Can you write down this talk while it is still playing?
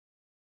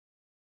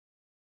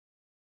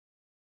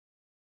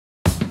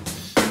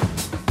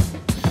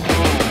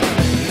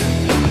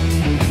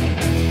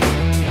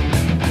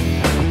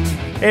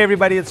Hey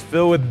everybody, it's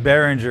Phil with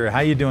Behringer.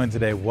 How you doing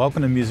today?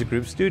 Welcome to Music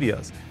Group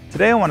Studios.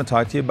 Today I want to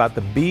talk to you about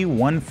the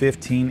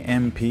B115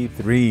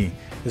 MP3.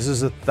 This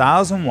is a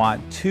 1,000-watt,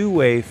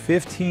 two-way,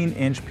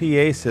 15-inch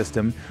PA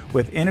system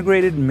with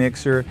integrated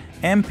mixer,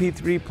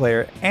 MP3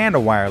 player, and a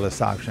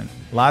wireless option.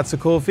 Lots of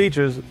cool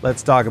features.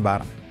 Let's talk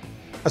about them.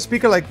 A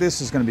speaker like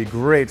this is going to be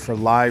great for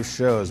live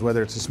shows.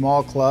 Whether it's a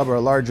small club or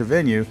a larger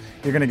venue,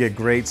 you're going to get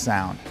great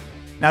sound.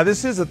 Now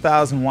this is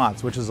 1,000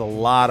 watts, which is a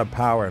lot of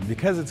power. And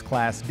because it's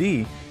Class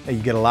D, you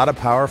get a lot of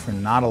power for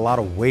not a lot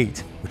of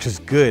weight, which is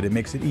good. It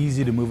makes it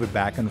easy to move it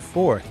back and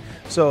forth.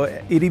 So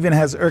it even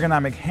has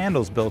ergonomic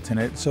handles built in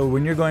it. So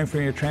when you're going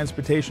from your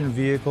transportation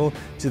vehicle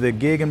to the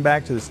gig and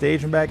back, to the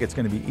stage and back, it's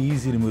going to be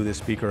easy to move the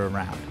speaker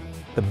around.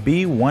 The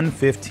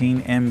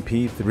B115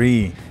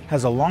 MP3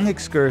 has a long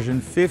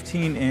excursion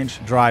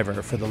 15-inch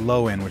driver for the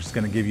low end, which is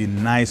going to give you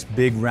nice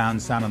big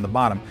round sound on the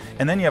bottom.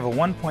 And then you have a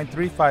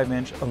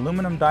 1.35-inch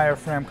aluminum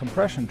diaphragm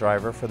compression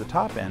driver for the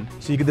top end,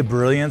 so you get the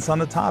brilliance on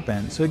the top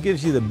end. So it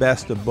gives you the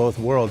best of both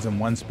worlds in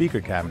one speaker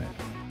cabinet.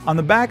 On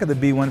the back of the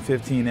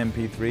B115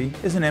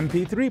 MP3 is an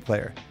MP3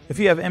 player. If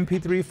you have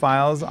MP3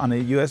 files on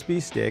a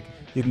USB stick,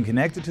 you can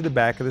connect it to the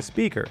back of the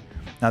speaker.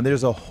 Now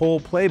there's a whole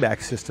playback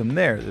system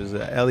there. There's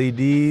a LED,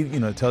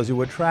 it tells you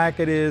what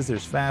track it is.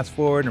 There's fast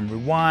forward and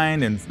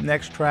rewind and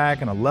next track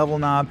and a level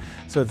knob.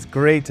 So it's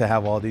great to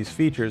have all these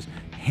features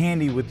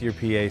handy with your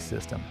PA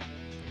system.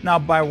 Now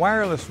by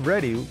wireless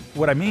ready,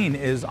 what I mean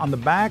is on the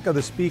back of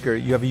the speaker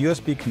you have a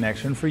USB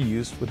connection for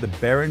use with the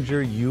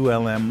Behringer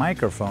ULM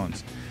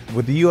microphones.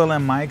 With the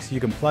ULM mics, you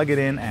can plug it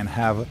in and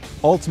have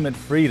ultimate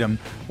freedom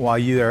while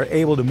you are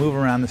able to move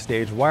around the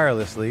stage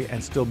wirelessly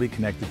and still be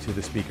connected to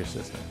the speaker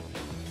system.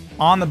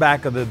 On the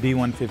back of the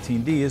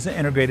B115D is an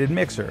integrated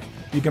mixer.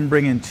 You can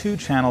bring in two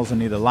channels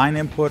on either line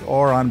input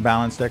or on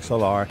balanced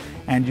XLR,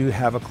 and you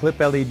have a clip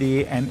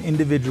LED and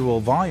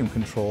individual volume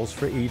controls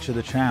for each of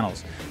the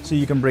channels, so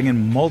you can bring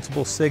in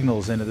multiple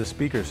signals into the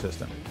speaker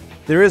system.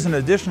 There is an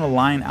additional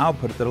line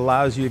output that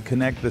allows you to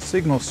connect the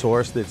signal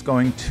source that's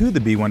going to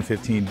the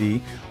B115D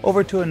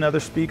over to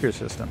another speaker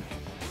system.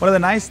 One of the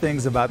nice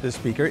things about this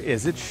speaker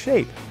is its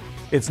shape.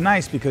 It's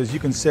nice because you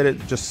can set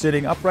it just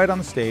sitting upright on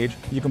the stage.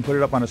 You can put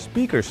it up on a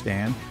speaker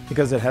stand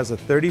because it has a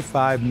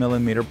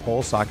 35mm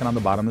pole socket on the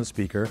bottom of the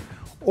speaker.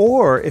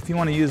 Or if you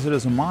want to use it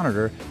as a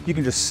monitor, you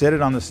can just set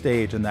it on the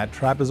stage and that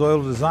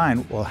trapezoidal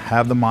design will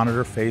have the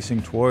monitor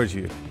facing towards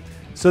you.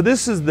 So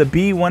this is the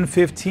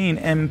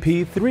B115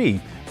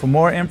 MP3. For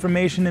more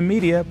information and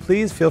media,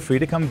 please feel free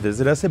to come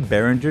visit us at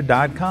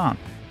Behringer.com.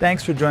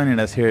 Thanks for joining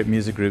us here at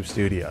Music Group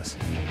Studios.